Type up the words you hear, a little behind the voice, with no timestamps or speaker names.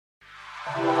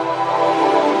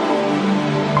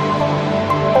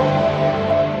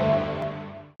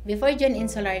Before John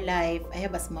Insular Life, I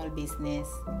have a small business.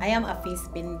 I am a fish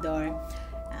vendor,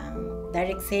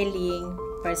 direct selling,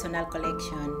 personal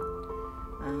collection,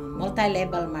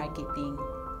 multi-level marketing.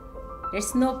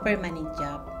 There's no permanent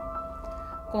job.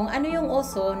 Kung ano yung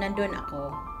uso, nandun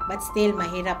ako, but still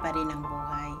mahirap pa rin ang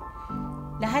buhay.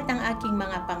 Lahat ng aking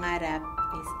mga pangarap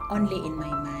is only in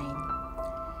my mind.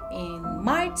 In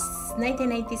March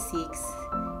 1996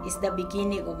 is the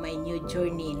beginning of my new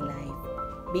journey in life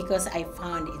because I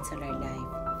found Insular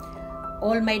Life.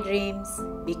 All my dreams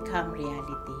become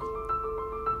reality.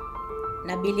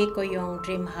 Nabili ko yung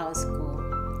dream house ko,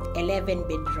 11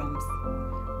 bedrooms,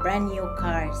 brand new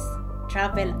cars,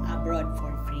 travel abroad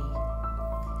for free.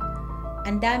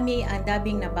 Ang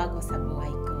daming nabago sa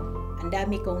buhay ko. Ang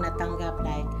dami kong natanggap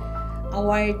like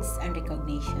awards and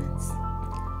recognitions.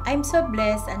 I'm so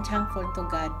blessed and thankful to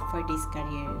God for this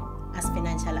career as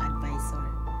financial advisor.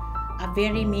 A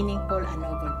very meaningful and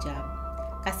noble job.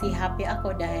 Kasi happy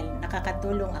ako dahil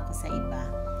nakakatulong ako sa iba.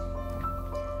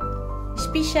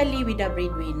 Especially with the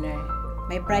breadwinner.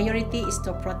 My priority is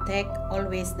to protect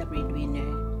always the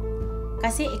breadwinner.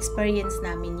 Kasi experience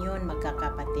namin yun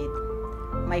magkakapatid.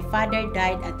 My father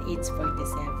died at age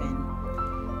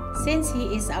 47. Since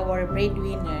he is our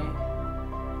breadwinner,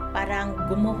 parang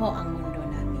gumuho ang mundo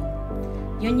namin.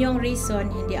 Yun yung reason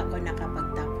hindi ako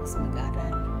nakapagtapos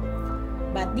mag-aral.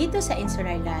 But dito sa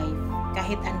Insular Life,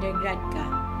 kahit undergrad ka,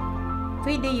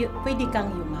 pwede kang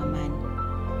yumaman.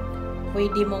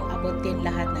 Pwede mong abutin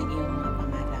lahat ng iyong mga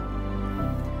pangarap.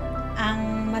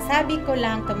 Ang masabi ko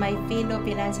lang to my fellow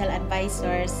financial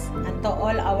advisors and to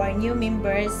all our new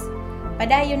members,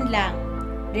 padayon lang,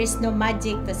 there's no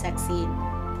magic to succeed.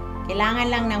 Kailangan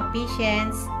lang ng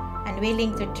patience and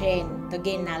willing to train to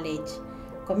gain knowledge,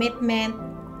 commitment,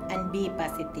 and be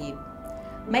positive.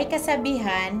 May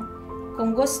kasabihan,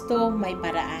 kung gusto, may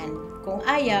paraan. Kung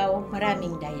ayaw,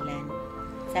 maraming dahilan.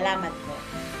 Salamat po.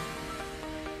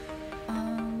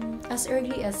 As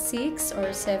early as 6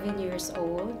 or 7 years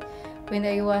old, when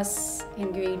I was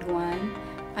in grade 1,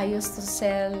 I used to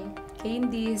sell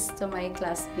candies to my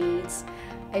classmates.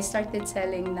 I started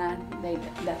selling that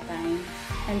time.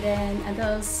 And then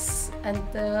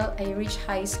until I reached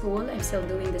high school, I'm still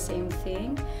doing the same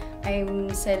thing.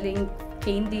 I'm selling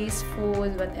candies,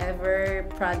 food, whatever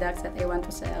products that I want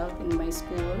to sell in my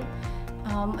school.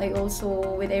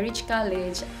 When I reach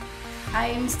college,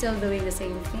 I'm still doing the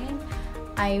same thing.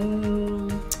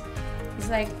 It's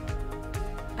like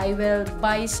I will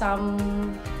buy some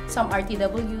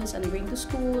RTWs and bring to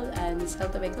school and sell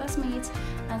to my classmates.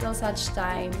 Until such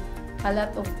time,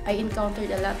 I encountered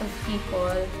a lot of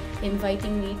people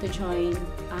inviting me to join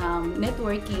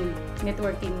networking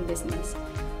business.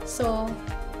 So,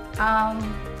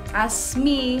 as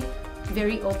me,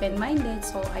 very open-minded,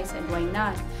 so I said, why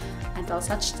not? Until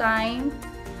such time,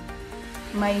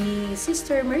 my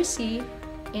sister Mercy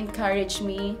encouraged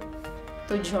me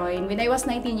to join. When I was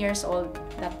 19 years old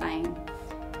that time,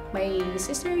 my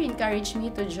sister encouraged me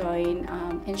to join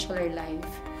Insular Life.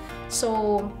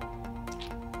 So,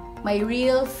 my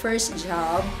real first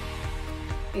job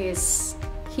is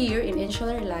here in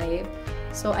Insular Life.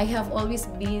 So, I have always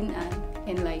been an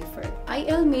enlifer.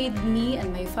 IL made me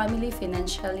and my family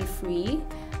financially free.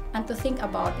 And to think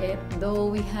about it,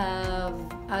 though we have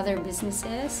other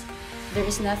businesses, there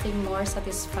is nothing more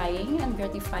satisfying and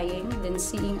gratifying than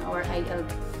seeing our IL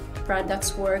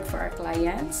products work for our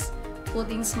clients,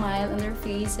 putting smile on their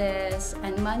faces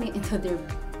and money into their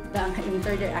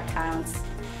accounts.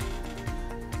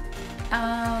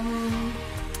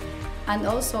 And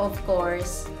also, of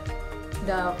course,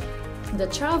 the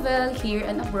travel here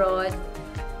and abroad,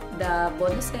 the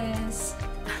bonuses,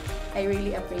 I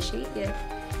really appreciate it.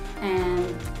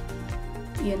 And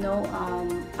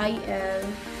IL,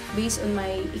 based on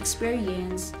my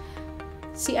experience,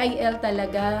 si IL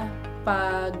talaga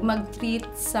pag mag-treat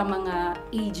sa mga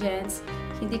agents,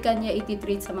 hindi kanya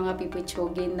iti-treat sa mga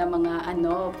pipitsugin na mga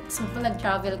So,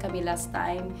 nag-travel kami last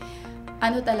time,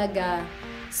 talaga,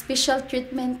 special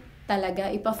treatment talaga,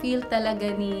 ipa-feel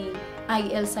talaga ni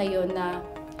IL sa'yo na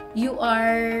you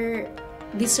are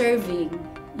deserving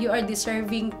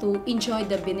to enjoy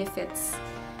the benefits,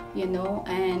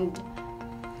 and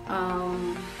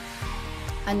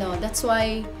that's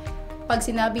why pag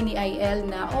sinabi ni IL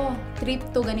na, trip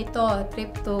to ganito,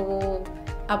 trip to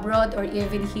abroad or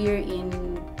even here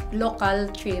in local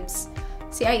trips,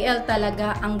 si IL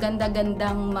talaga ang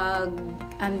ganda-gandang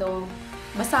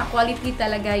basta quality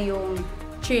talaga yung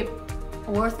trip,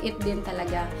 worth it din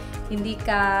talaga, hindi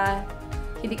ka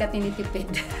tinitipid.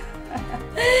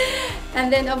 And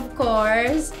then of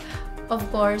course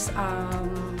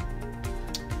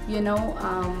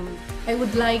I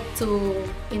would like to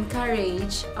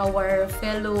encourage our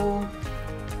fellow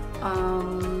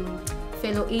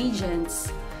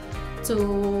agents to,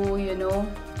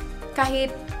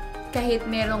 kahit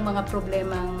merong mga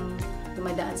problemang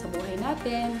dumadaan sa buhay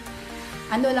natin,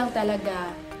 ano lang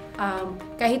talaga,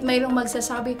 kahit mayroong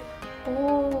magsasabi,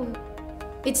 oh,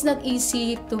 it's not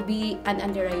easy to be an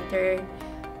underwriter.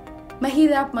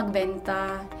 Mahirap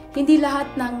magbenta. Hindi lahat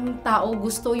ng tao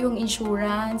gusto yung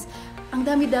insurance. Ang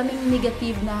dami-daming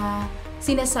negative na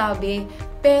sinasabi.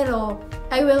 Pero,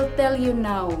 I will tell you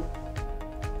now,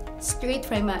 straight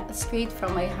from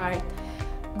my heart,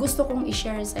 gusto kong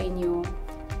i-share sa inyo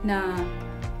na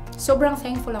sobrang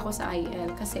thankful ako sa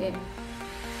IL kasi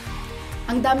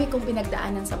ang dami kong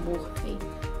pinagdaanan sa buhay.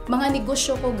 Mga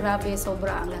negosyo ko, grabe,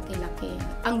 sobra ang laki-laki.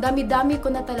 Ang dami-dami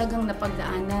ko na talagang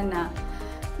napagdaanan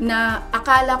na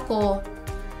akala ko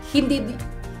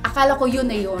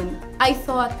yun na yun. I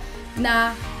thought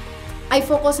na I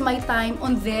focus my time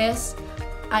on this.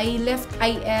 I left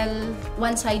IL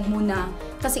one side muna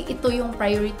kasi ito yung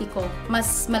priority ko.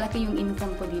 Mas malaki yung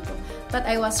income ko dito. But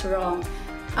I was wrong.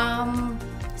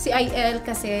 Si IL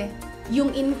kasi,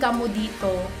 yung income mo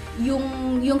dito,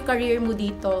 yung career mo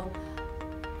dito,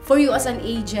 for you as an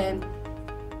agent,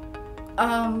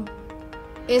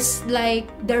 is like,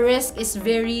 the risk is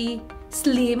very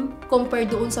slim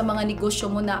compared doon sa mga negosyo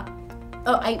mo na,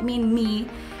 me,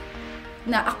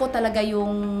 na ako talaga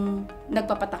yung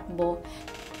nagpapatakbo.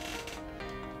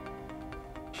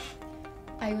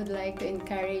 I would like to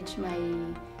encourage my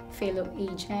fellow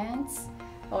agents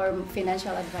or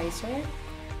financial advisor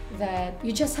that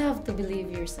you just have to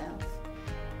believe yourself.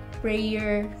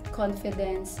 Prayer,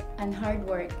 confidence, and hard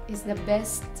work is the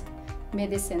best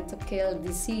medicine to kill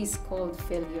disease called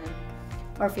failure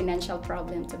or financial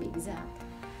problem, to be exact.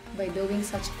 By doing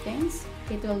such things,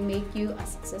 it will make you a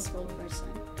successful person.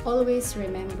 Always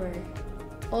remember,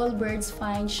 all birds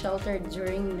find shelter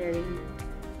during the rain,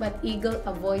 but eagle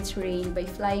avoids rain by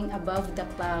flying above the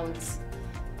clouds.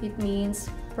 It means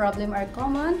problems are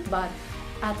common, but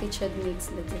attitude makes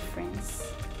the difference.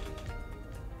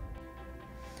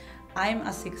 I'm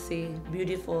a sexy,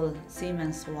 beautiful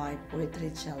seaman's wife with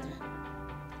 3 children.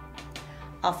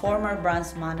 A former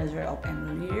branch manager of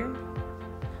Mdrt.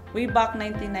 Way back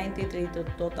 1993 to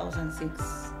 2006.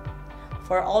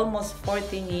 For almost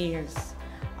 14 years,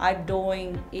 I'm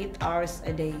doing 8 hours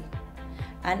a day.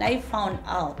 And I found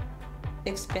out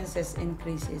expenses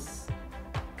increases.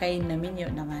 Kaya naminyo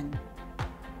naman.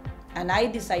 And I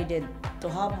decided to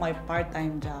have my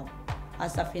part-time job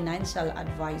as a financial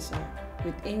advisor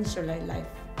with Insular Life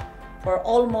for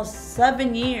almost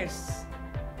 7 years.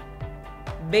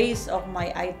 Based of my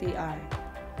ITR,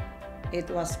 it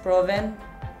was proven,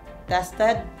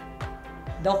 tested,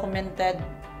 documented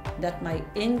that my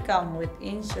income with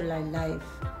Insular Life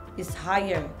is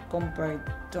higher compared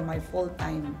to my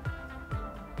full-time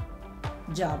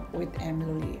job with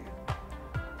Lowres.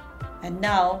 And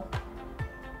now,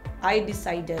 I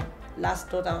decided last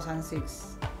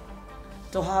 2006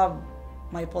 to have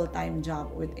my full-time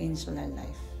job with Insular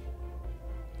Life.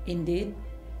 Indeed,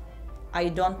 I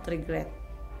don't regret.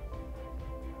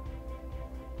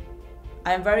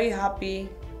 I'm very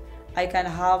happy I can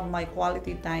have my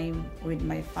quality time with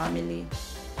my family,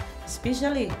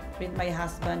 especially with my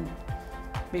husband,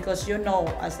 because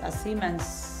as a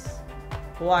seaman's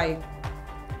wife,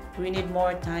 we need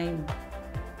more time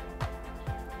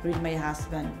with my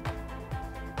husband.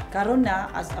 Karon na,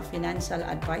 as a financial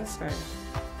advisor,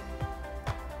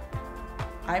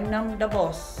 I'm now the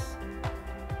boss.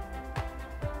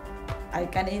 I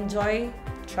can enjoy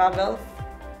travel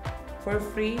for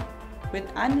free with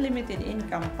unlimited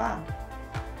income pa.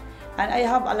 And I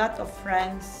have a lot of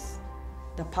friends,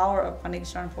 the power of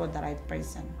connection for the right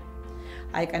person.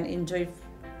 I can enjoy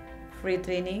free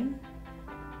training.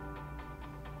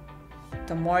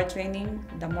 The more training,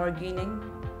 the more gaining.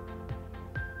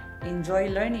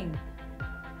 Enjoy learning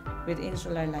with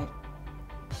Insular Life.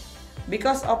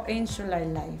 Because of Insular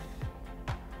Life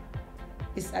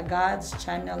is a God's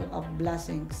channel of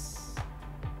blessings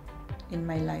in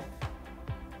my life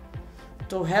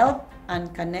to help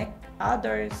and connect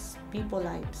others people's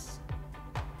lives.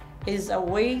 Is a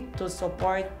way to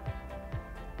support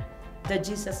the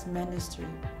Jesus ministry,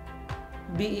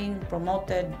 being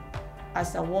promoted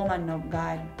as a woman of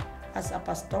God, as a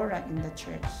pastora in the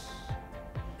church.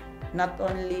 Not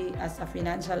only as a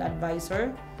financial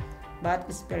advisor, but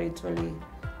spiritually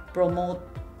promote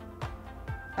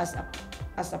as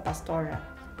a pastora.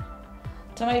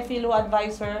 To my fellow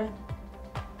advisor,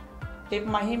 if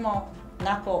mahimo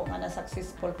nako nga na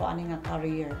successful ko ani nga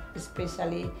career,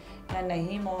 especially nga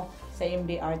nahimo sa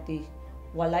Mdrt,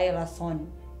 walay rason.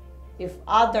 If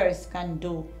others can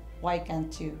do, why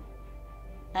can't you?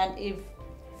 And if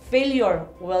failure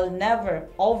will never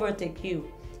overtake you,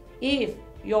 if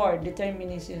your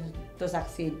determination to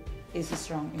succeed is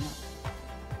strong enough.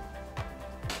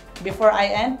 Before I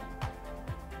end,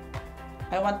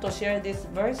 I want to share this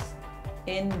verse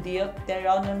in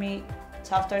Deuteronomy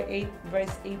chapter 8,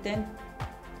 verse 18.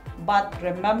 But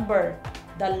remember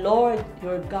the Lord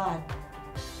your God,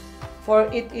 for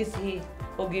it is He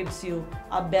who gives you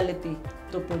ability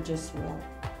to produce wealth.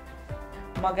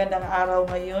 Magandang araw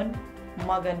ngayon,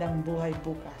 magandang buhay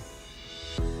bukas.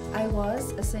 I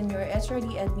was a senior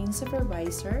HRD admin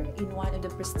supervisor in one of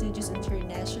the prestigious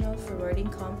international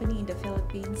forwarding company in the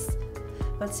Philippines.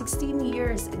 But 16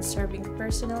 years in serving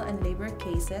personal and labor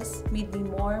cases made me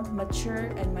more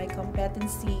mature and my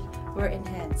competency were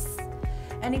enhanced.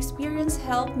 An experience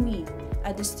helped me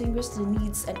distinguish the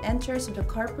needs and interests of the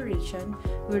corporation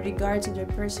with regard to their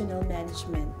personnel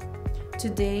management.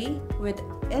 Today, with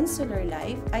Insular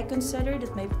Life, I consider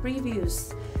that my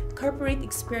previous corporate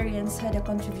experience had a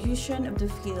contribution of the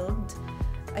field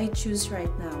I choose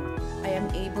right now. I am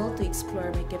able to explore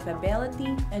my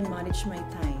capability and manage my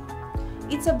time.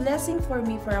 It's a blessing for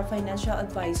me for a financial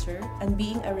advisor and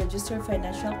being a registered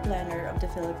financial planner of the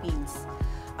Philippines.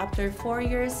 After 4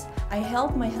 years, I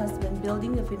helped my husband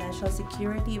building the financial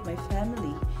security of my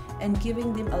family and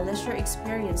giving them a leisure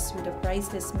experience with the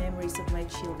priceless memories of my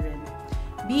children.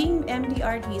 Being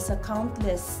Mdrt is a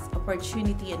countless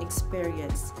opportunity and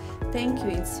experience. Thank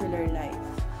you, Insular Life.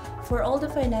 For all the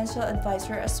financial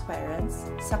advisor aspirants,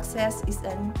 success is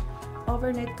an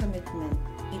overnight commitment.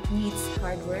 It needs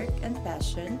hard work and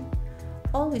passion.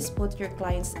 Always put your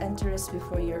client's interests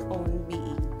before your own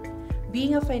being.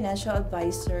 Being a financial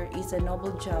advisor is a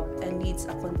noble job and needs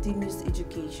a continuous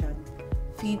education.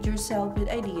 Feed yourself with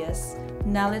ideas.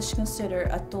 Knowledge consider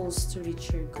a tools to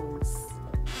reach your goals.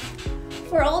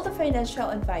 For all the financial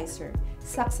advisor,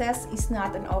 success is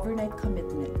not an overnight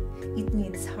commitment. It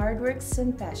needs hard work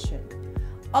and passion.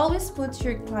 Always put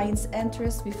your client's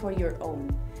interests before your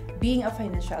own. Being a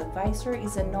financial advisor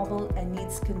is a noble and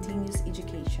needs continuous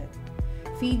education.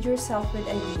 Feed yourself with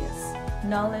ideas.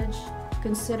 Knowledge,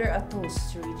 consider a tools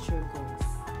to reach your goals.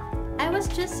 I was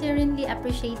just serenely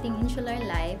appreciating Insular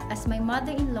Life as my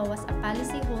mother-in-law was a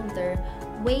policyholder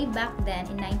way back then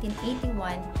in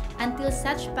 1981 until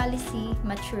such policy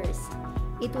matures.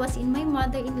 It was in my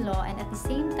mother-in-law and at the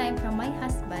same time from my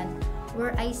husband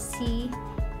where I see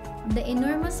the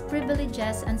enormous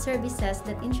privileges and services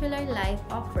that Insular Life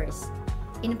offers.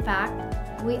 In fact,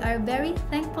 we are very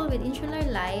thankful with Insular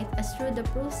Life as through the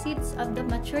proceeds of the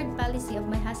matured policy of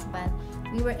my husband,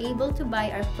 we were able to buy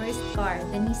our first car,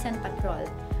 the Nissan Patrol.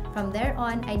 From there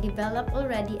on, I developed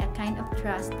already a kind of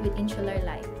trust with Insular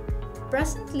Life.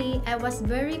 Presently, I was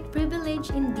very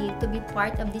privileged indeed to be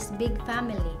part of this big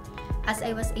family, as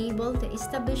I was able to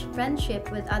establish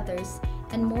friendship with others,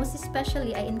 and most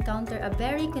especially I encounter a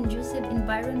very conducive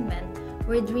environment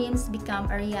where dreams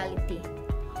become a reality.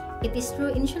 It is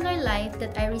through Insular Life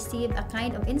that I receive a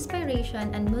kind of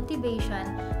inspiration and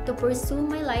motivation to pursue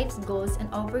my life's goals and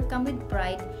overcome with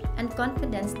pride and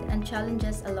confidence and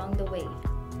challenges along the way.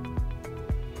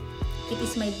 It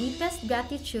is my deepest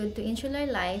gratitude to Insular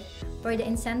Life for the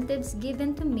incentives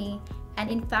given to me,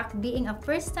 and in fact, being a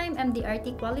first-time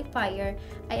Mdrt qualifier,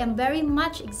 I am very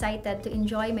much excited to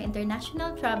enjoy my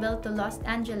international travel to Los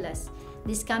Angeles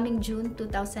this coming June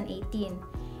 2018.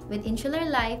 With Insular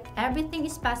Life, everything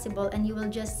is possible and you will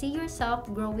just see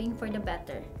yourself growing for the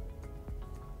better.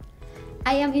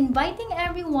 I am inviting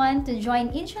everyone to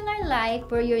join Insular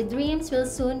Life where your dreams will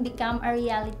soon become a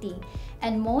reality.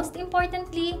 And most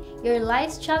importantly, your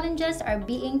life's challenges are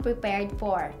being prepared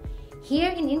for.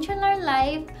 Here in Insular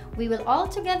Life, we will all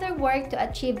together work to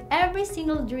achieve every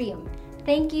single dream.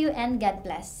 Thank you and God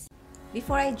bless.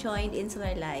 Before I joined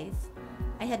Insular Life,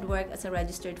 I had worked as a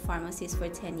registered pharmacist for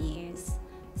 10 years,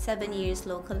 7 years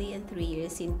locally and 3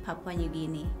 years in Papua New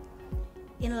Guinea.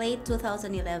 In late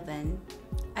 2011,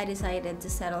 I decided to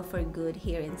settle for good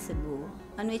here in Cebu,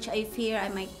 on which I fear I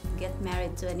might get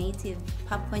married to a native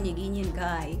Papua New Guinean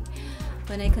guy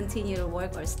when I continue to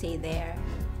work or stay there.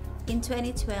 In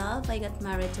 2012, I got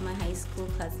married to my high school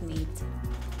classmate.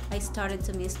 I started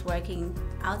to miss working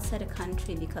outside the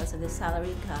country because of the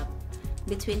salary gap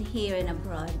between here and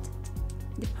abroad.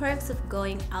 The perks of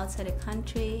going outside the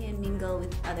country and mingle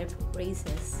with other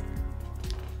races.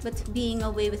 But being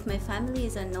away with my family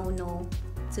is a no-no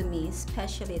to me,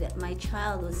 especially that my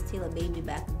child was still a baby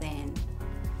back then.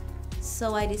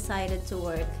 So I decided to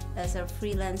work as a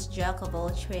freelance jack of all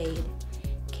trade,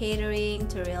 catering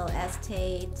to real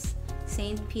estates,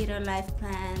 St. Peter life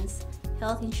plans,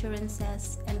 health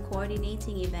insurances, and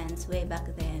coordinating events way back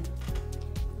then.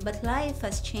 But life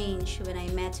has changed when I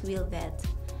met Wilvet.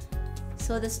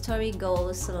 So the story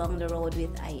goes along the road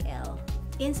with IL.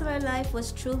 Insular life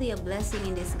was truly a blessing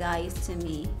in disguise to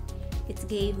me. It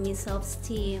gave me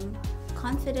self-esteem,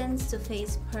 confidence to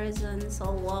face persons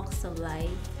all walks of life.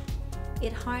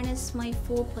 It harnessed my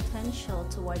full potential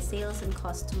towards sales and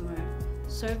customer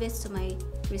service to my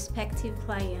respective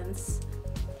clients.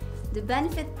 The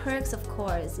benefit perks, of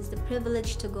course, is the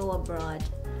privilege to go abroad,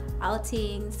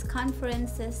 outings,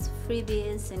 conferences,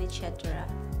 freebies, and etc.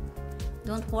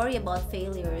 Don't worry about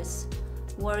failures.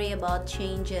 Worry about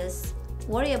changes.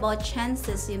 Worry about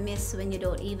chances you miss when you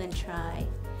don't even try.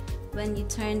 When you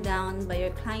turn down by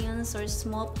your clients or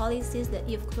small policies that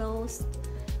you've closed,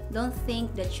 don't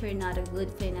think that you're not a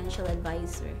good financial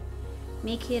advisor.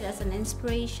 Make it as an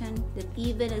inspiration that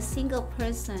even a single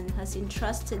person has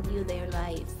entrusted you their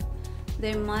life,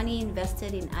 their money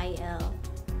invested in IL.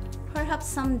 Perhaps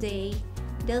someday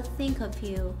they'll think of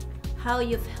you, how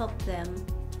you've helped them,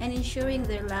 and ensuring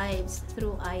their lives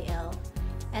through IL,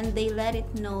 and they let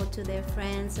it know to their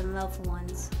friends and loved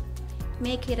ones.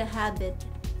 Make it a habit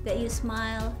that you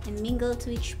smile and mingle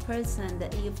to each person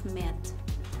that you've met.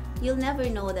 You'll never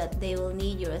know that they will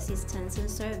need your assistance and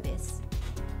service.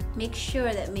 Make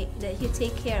sure that you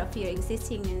take care of your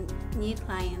existing and new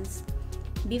clients.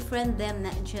 Befriend them,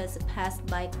 not just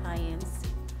pass-by clients.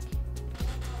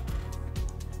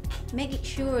 Make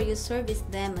sure you service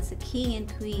them as a king and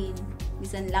queen.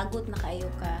 Bisan lagot na kayo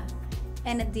ka.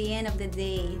 And at the end of the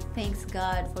day, thanks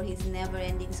God for His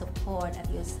never-ending support at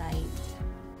your side.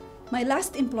 My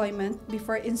last employment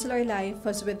before Insular Life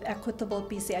was with Equitable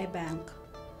PCI Bank.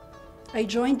 I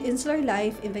joined Insular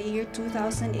Life in the year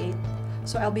 2008,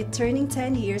 so I'll be turning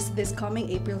 10 years this coming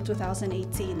April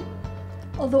 2018.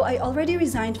 Although I already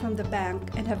resigned from the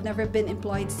bank and have never been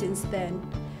employed since then,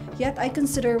 yet I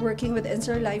consider working with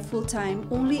Insular Life full-time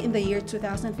only in the year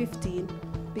 2015,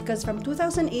 because from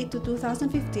 2008 to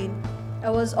 2015, I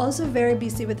was also very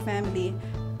busy with family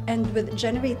and with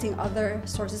generating other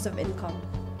sources of income.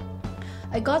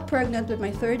 I got pregnant with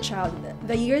my third child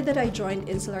the year that I joined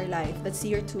Insular Life, that's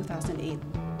year 2008.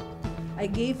 I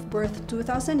gave birth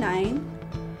 2009.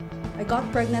 I got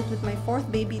pregnant with my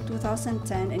fourth baby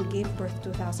 2010 and gave birth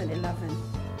 2011.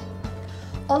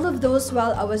 All of those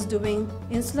while I was doing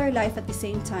Insular Life at the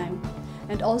same time,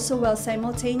 and also while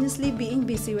simultaneously being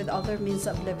busy with other means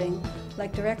of living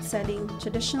like direct selling,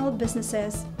 traditional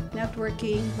businesses,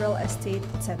 networking, real estate,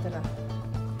 etc.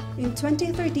 In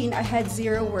 2013, I had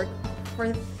zero work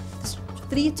for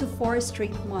 3 to 4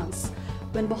 straight months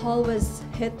when Bohol was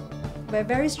hit by a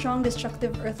very strong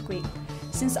destructive earthquake,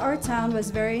 since our town was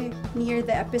very near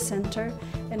the epicenter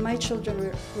and my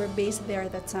children were based there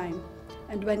at that time.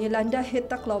 And when Yolanda hit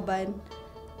Tacloban,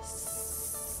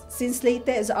 since Leyte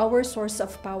is our source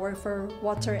of power for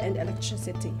water and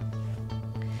electricity.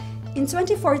 In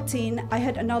 2014, I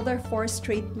had another 4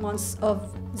 straight months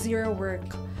of zero work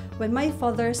when my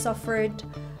father suffered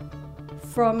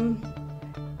from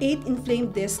 8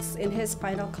 inflamed discs in his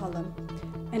spinal column.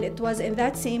 And it was in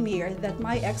that same year that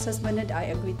my ex-husband and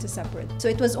I agreed to separate. So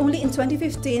it was only in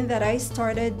 2015 that I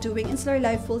started doing Insular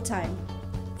Life full-time.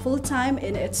 Full-time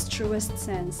in its truest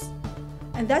sense.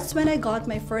 And that's when I got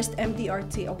my first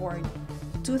Mdrt award.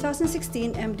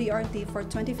 2016 Mdrt for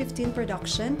 2015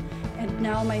 production, and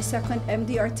now my second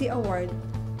Mdrt award,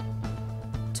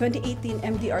 2018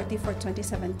 Mdrt for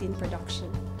 2017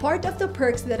 production. Part of the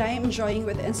perks that I am enjoying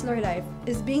with Insular Life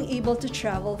is being able to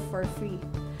travel for free,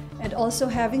 and also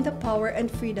having the power and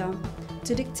freedom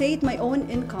to dictate my own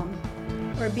income,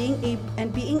 or being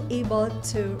able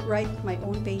to write my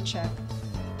own paycheck,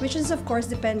 which is of course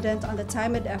dependent on the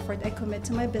time and effort I commit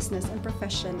to my business and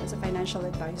profession as a financial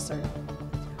advisor.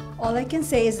 All I can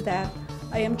say is that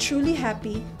I am truly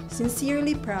happy,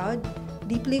 sincerely proud,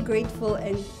 deeply grateful,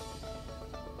 and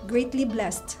greatly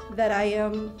blessed that I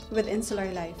am with Insular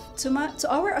Life. To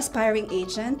our aspiring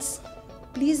agents,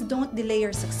 please don't delay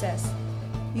your success.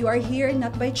 You are here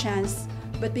not by chance,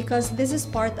 but because this is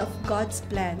part of God's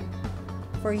plan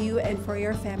for you and for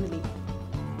your family.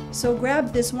 So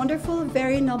grab this wonderful,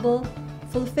 very noble,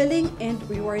 fulfilling, and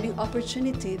rewarding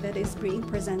opportunity that is being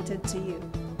presented to you.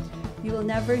 You will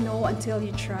never know until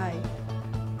you try.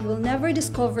 You will never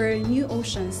discover new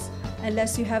oceans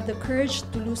unless you have the courage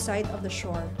to lose sight of the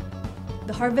shore.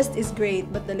 The harvest is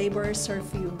great, but the laborers serve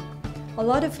few. A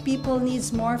lot of people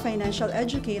needs more financial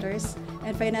educators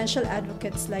and financial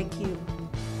advocates like you.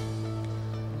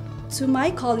 To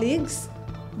my colleagues,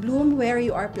 bloom where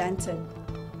you are planted.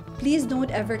 Please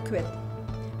don't ever quit.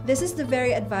 This is the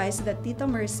very advice that Tita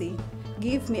Mercy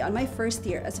gave me on my first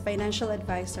year as a financial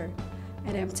advisor.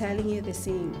 and I'm telling you the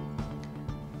same.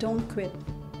 Don't quit.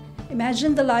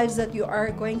 Imagine the lives that you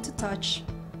are going to touch,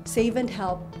 save, and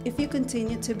help if you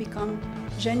continue to become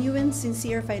genuine,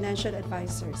 sincere financial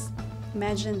advisors.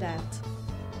 Imagine that.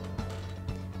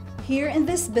 Here in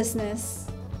this business,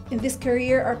 in this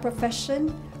career or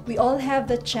profession, we all have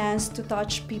the chance to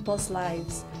touch people's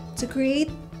lives, to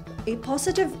create a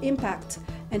positive impact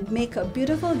and make a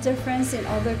beautiful difference in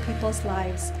other people's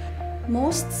lives,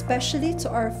 most especially to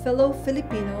our fellow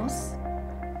Filipinos,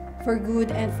 for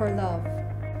good and for love.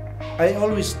 I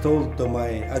always told to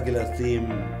my Aguila team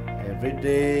every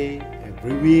day,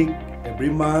 every week, every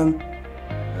month,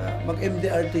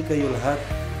 mag-MDRT kayo lahat.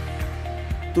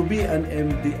 To be an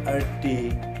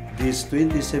MDRT this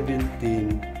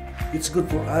 2017, it's good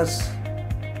for us.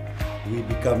 We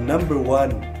become number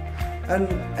 1. And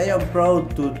I am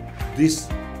proud to these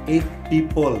 8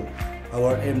 people,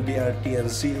 our MDRT and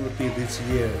COT this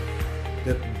year,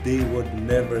 that they would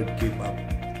never give up.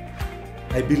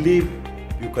 I believe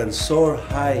you can soar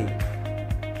high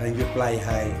and you fly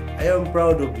high. I am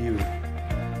proud of you.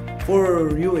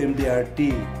 For you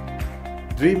MDRT,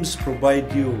 dreams provide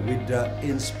you with the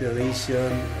inspiration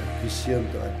and vision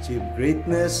to achieve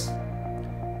greatness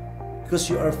because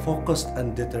you are focused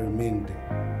and determined.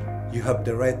 You have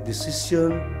the right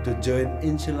decision to join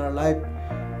Insular Life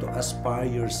to aspire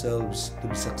yourselves to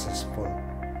be successful.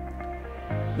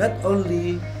 Not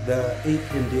only the 8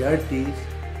 MDRTs,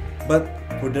 but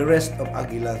for the rest of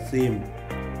Aguila team,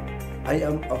 I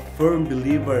am a firm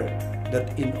believer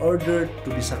that in order to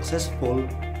be successful,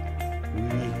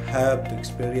 we have to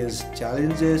experience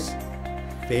challenges,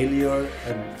 failure,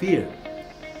 and fear.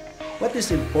 What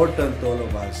is important to all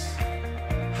of us?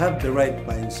 Have the right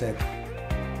mindset,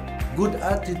 good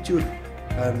attitude,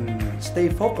 and stay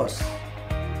focused.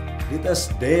 Let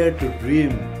us dare to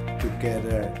dream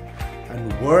together and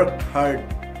work hard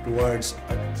towards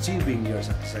achieving your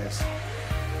success.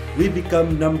 We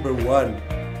become number 1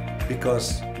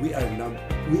 because we are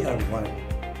one.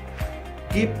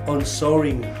 Keep on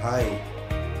soaring high,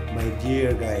 my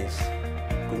dear guys.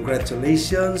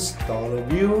 Congratulations to all of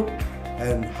you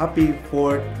and happy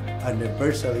 4th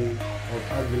anniversary of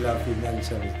Aguila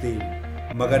Financial Team.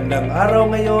 Magandang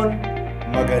araw ngayon,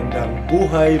 magandang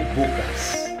buhay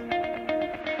bukas.